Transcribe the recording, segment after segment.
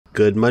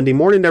Good Monday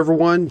morning,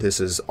 everyone. This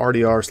is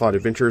RDR Slot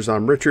Adventures.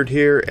 I'm Richard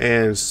here,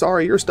 and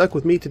sorry you're stuck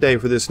with me today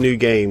for this new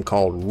game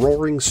called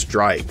Roaring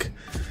Strike.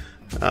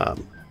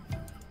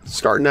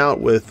 Starting out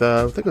with,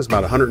 I think it was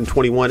about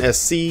 121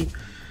 SC,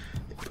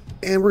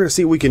 and we're going to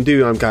see what we can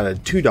do. I've got a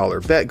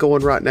 $2 bet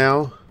going right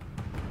now.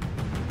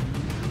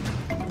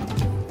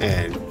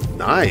 And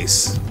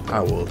nice. I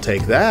will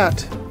take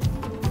that.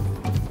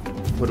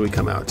 What do we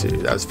come out to?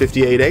 That was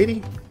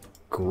 58.80.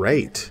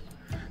 Great.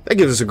 That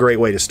gives us a great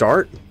way to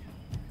start.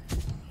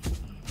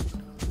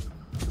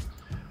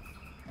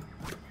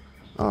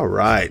 All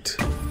right,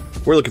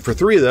 we're looking for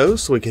 3 of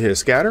those so we can hit a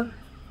scatter.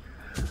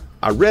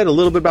 I read a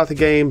little bit about the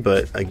game,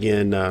 but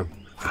again,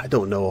 I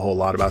don't know a whole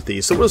lot about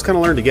these, so we'll just kind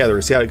of learn together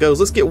and see how it goes.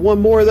 Let's get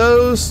one more of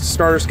those,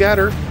 start our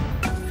scatter.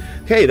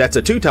 Okay, that's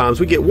a 2 times.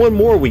 We get one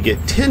more, we get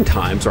 10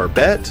 times our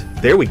bet.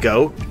 There we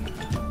go.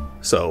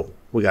 So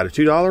we got a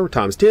 $2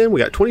 times 10, we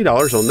got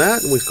 $20 on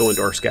that, and we go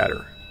into our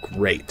scatter.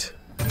 Great.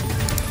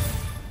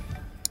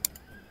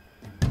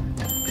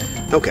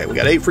 Okay, we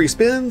got 8 free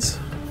spins.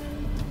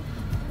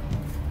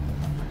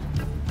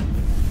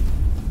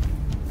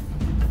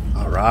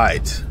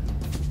 Right,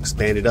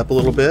 expand it up a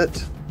little bit.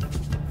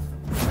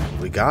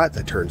 What we got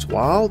that turns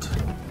wild.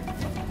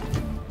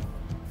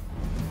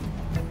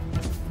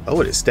 Oh,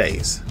 and it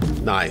stays.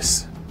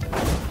 Nice.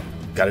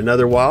 Got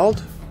another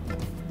wild,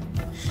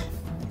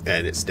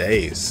 and it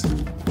stays.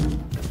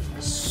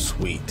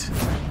 Sweet.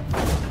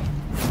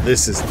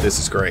 This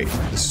is great.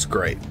 This is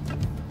great.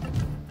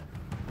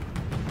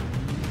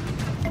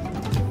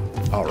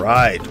 All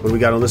right, what do we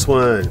got on this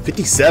one?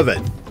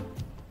 57.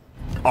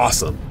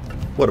 Awesome.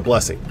 What a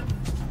blessing.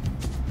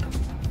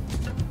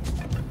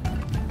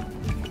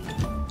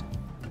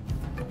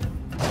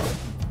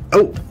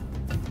 Oh,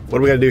 what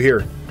do we got to do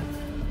here?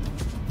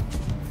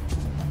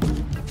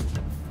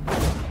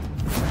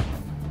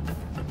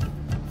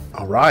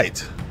 All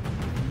right.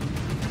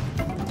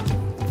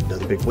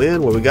 Another big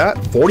win. What do we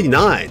got?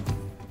 49.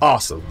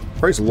 Awesome.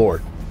 Praise the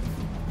Lord.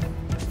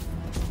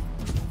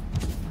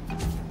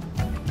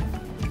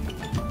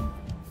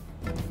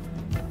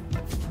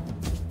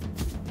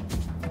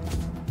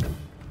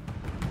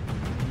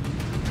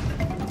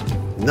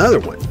 Another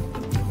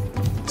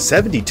one.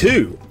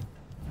 72.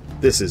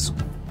 This is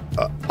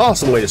an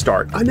awesome way to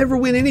start. I never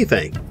win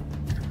anything.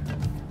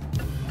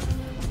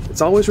 It's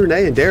always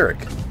Renee and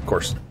Derek. Of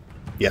course,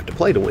 you have to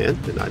play to win,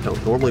 and I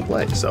don't normally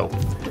play. So,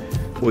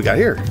 what we got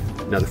here?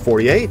 Another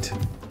 48.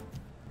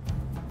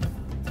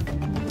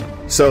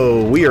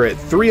 So, we are at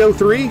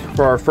 303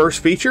 for our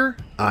first feature.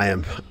 I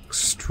am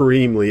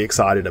extremely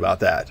excited about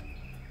that.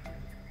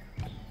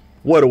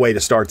 What a way to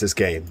start this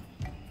game.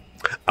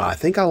 I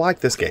think I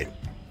like this game.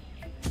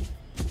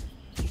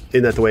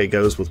 Isn't that the way it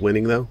goes with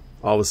winning, though?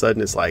 All of a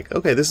sudden, it's like,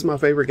 okay, this is my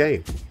favorite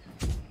game.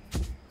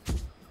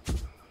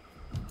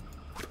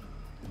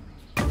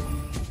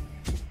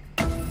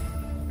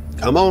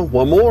 Come on,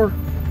 one more.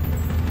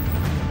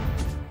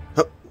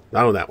 Oh,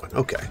 not on that one.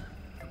 Okay.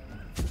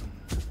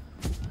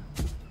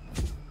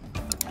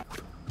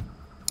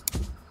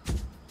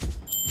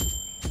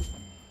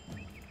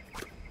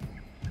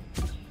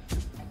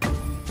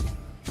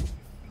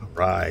 All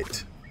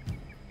right.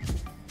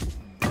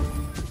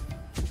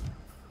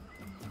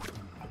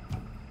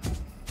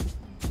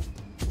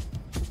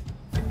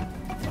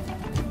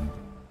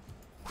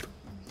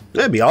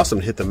 That'd be awesome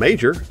to hit the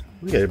major.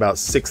 We get about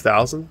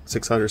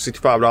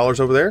 $6,665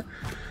 over there.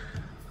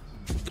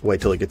 Wait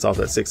till it gets off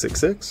that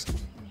 666.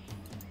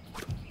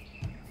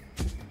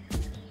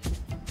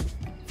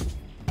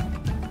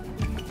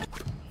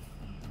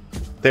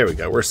 There we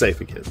go. We're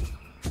safe again.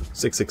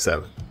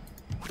 667.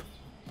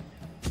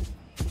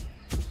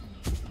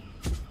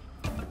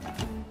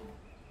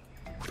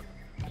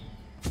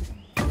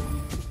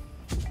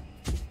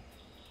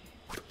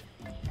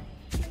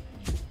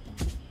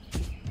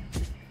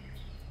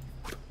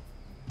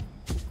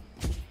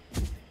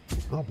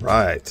 All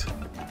right.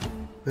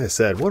 Like I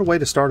said, what a way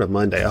to start a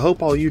Monday. I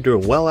hope all you are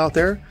doing well out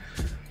there.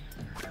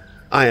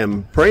 I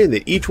am praying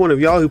that each one of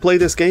y'all who play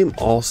this game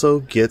also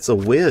gets a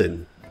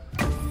win.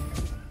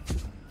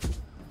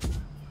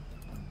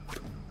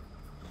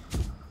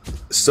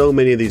 So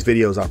many of these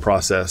videos I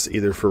process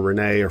either for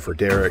Renee or for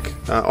Derek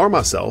or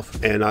myself,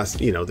 and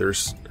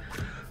there's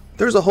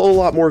a whole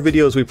lot more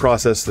videos we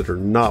process that are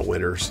not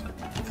winners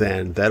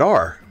than that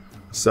are.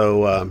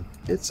 So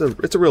it's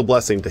a real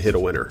blessing to hit a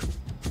winner.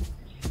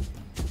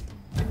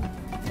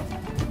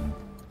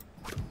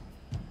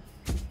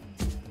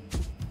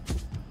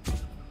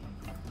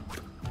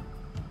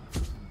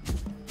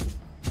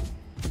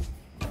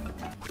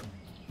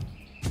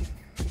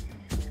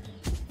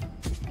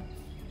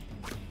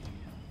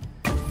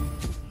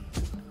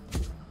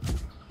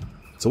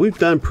 So we've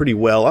done pretty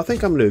well. I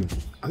think I'm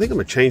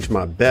gonna change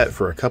my bet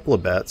for a couple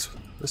of bets.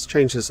 Let's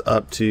change this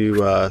up to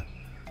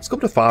let's go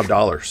up to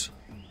 $5.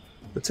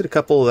 Let's hit a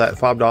couple of that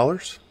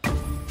 $5.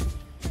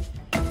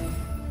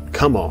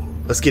 Come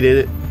on, let's get in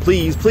it.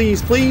 Please,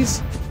 please,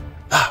 please.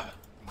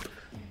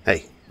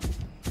 Hey.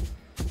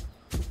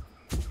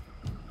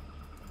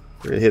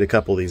 We're gonna hit a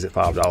couple of these at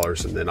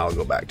 $5 and then I'll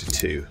go back to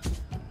 2.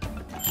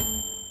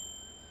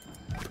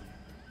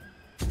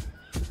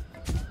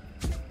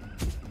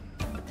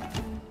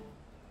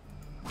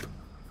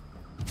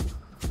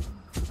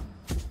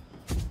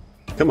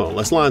 Come on,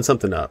 let's line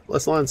something up.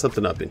 Let's line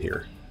something up in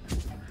here.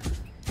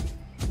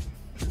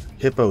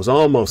 Hippos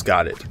almost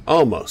got it.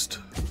 Almost.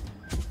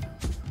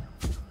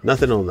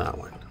 Nothing on that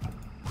one.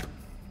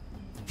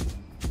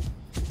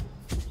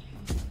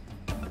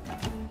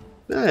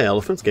 Hey,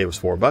 elephants gave us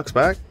 $4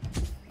 back.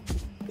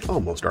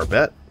 Almost our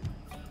bet.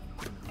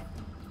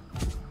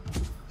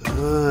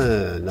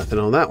 Nothing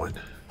on that one.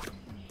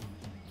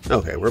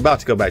 Okay, we're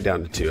about to go back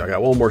down to 2. I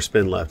got one more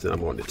spin left and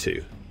I'm going to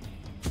 2.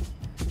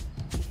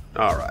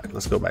 Alright,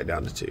 let's go back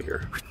down to 2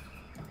 here.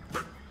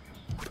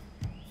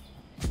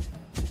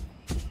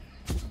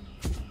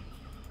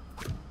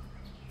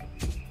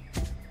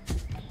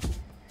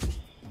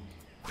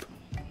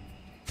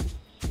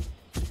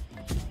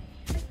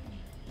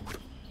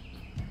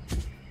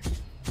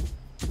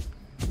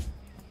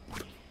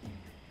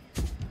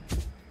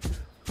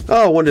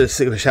 Oh, I wanted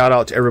to give a shout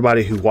out to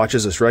everybody who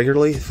watches us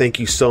regularly. Thank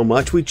you so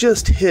much. We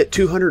just hit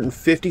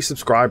 250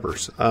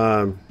 subscribers.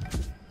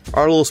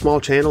 Our little small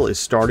channel is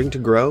starting to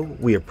grow.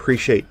 We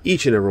appreciate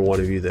each and every one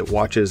of you that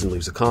watches and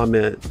leaves a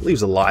comment,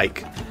 leaves a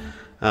like.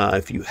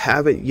 If you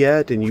haven't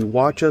yet and you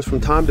watch us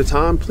from time to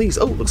time, please,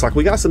 oh, looks like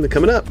we got something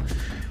coming up.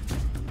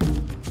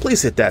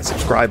 Please hit that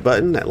subscribe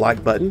button, that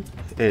like button.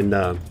 And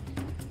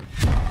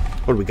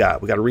what do we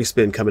got? We got a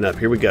respin coming up.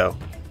 Here we go.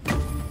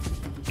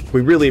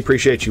 We really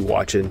appreciate you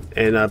watching,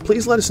 and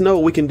please let us know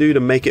what we can do to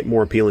make it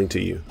more appealing to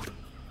you.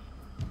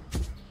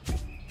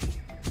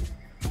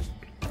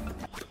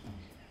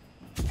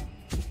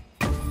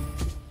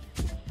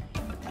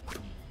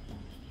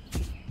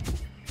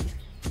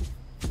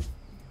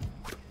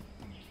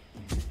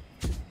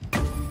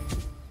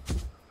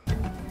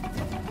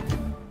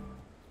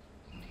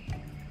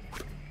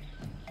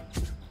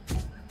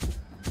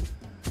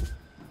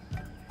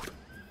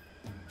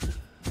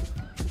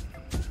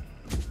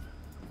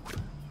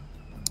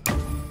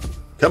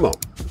 Come on.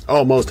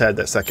 Almost had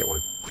that second one.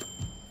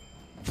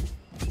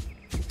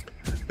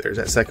 There's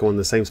that second one in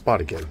the same spot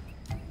again.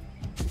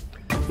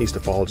 Needs to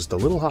fall just a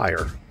little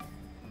higher.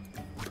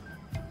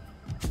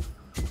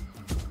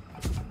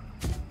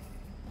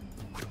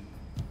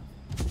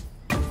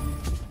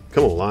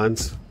 Come on,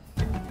 lines.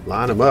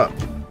 Line them up.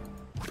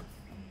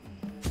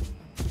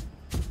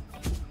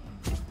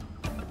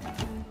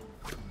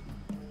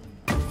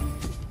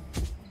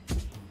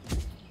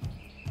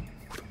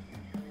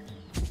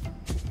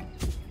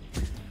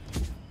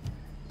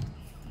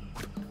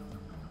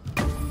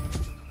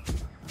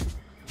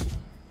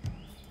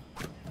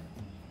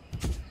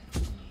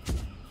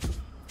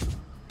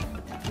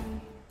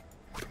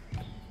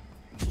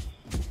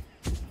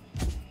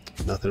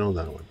 Nothing on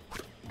that one.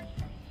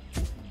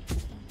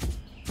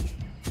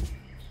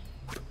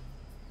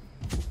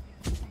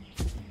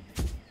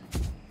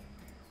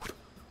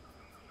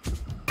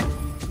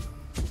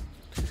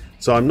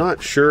 So I'm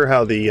not sure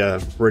how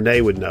the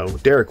Renee would know,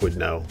 Derek would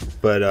know,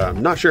 but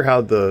I'm not sure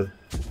how the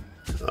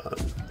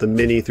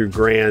mini through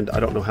grand, I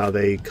don't know how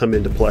they come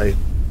into play.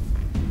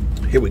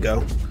 Here we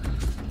go.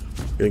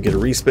 Gonna get a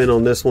respin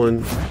on this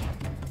one.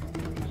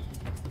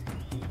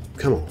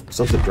 Come on,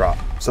 something drop,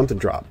 something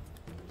drop.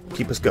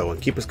 Keep us going,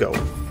 keep us going.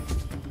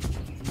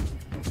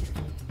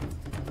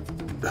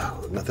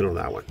 Oh, nothing on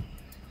that one.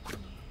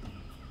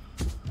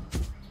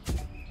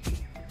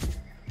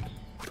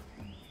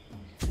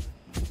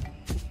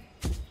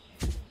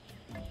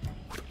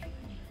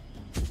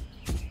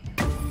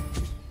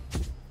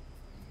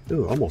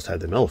 Ooh, almost had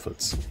them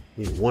elephants.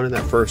 Need one in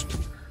that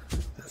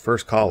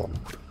first column.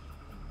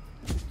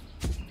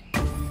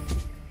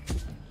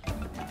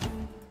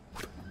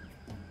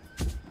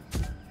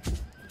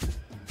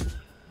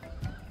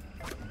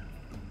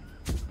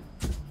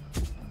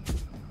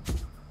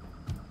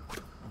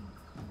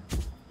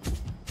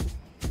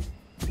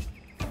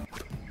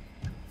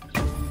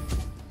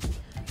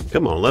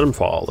 Come on, let them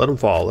fall, let them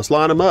fall. Let's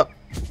line them up.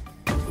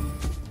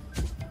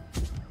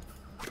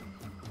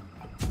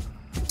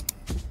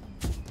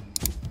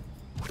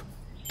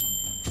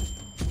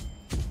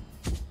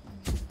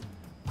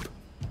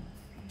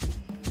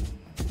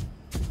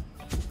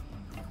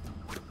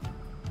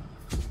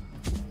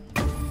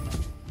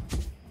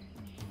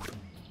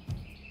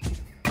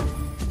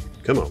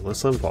 Come on,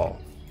 let's let them fall.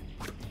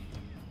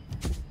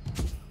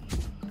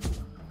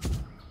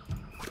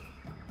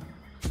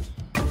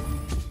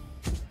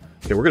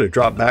 Okay, we're going to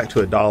drop back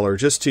to $1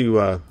 just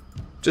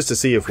to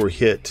see if we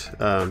hit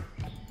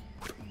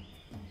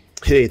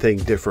anything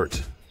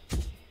different.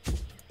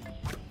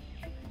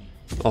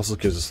 Also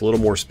gives us a little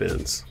more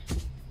spins.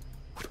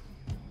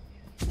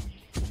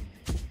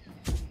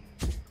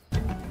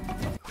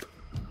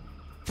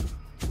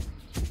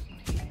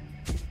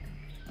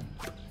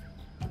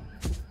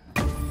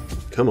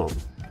 Come on.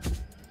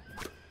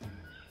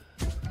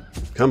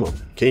 Come on.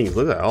 Kings,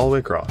 look at that all the way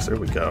across. There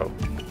we go.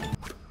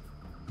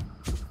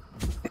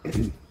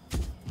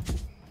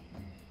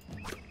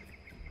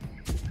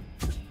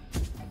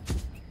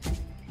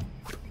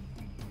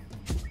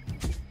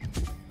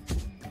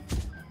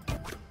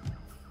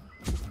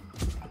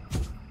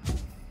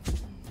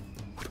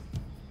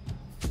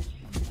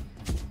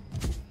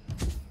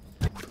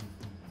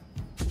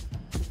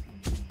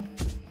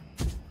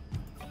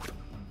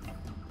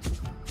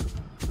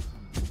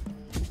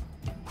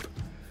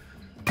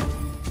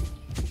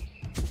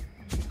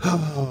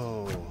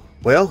 Oh,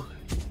 well,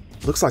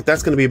 looks like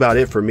that's going to be about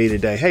it for me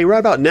today. Hey, right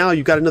about now,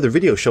 you've got another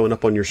video showing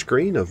up on your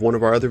screen of one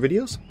of our other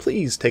videos.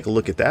 Please take a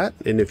look at that.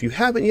 And if you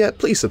haven't yet,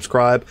 please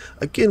subscribe.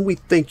 Again, we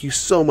thank you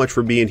so much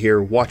for being here,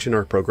 watching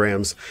our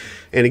programs.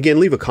 And again,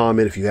 leave a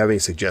comment if you have any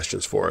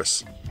suggestions for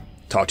us.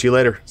 Talk to you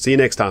later. See you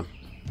next time.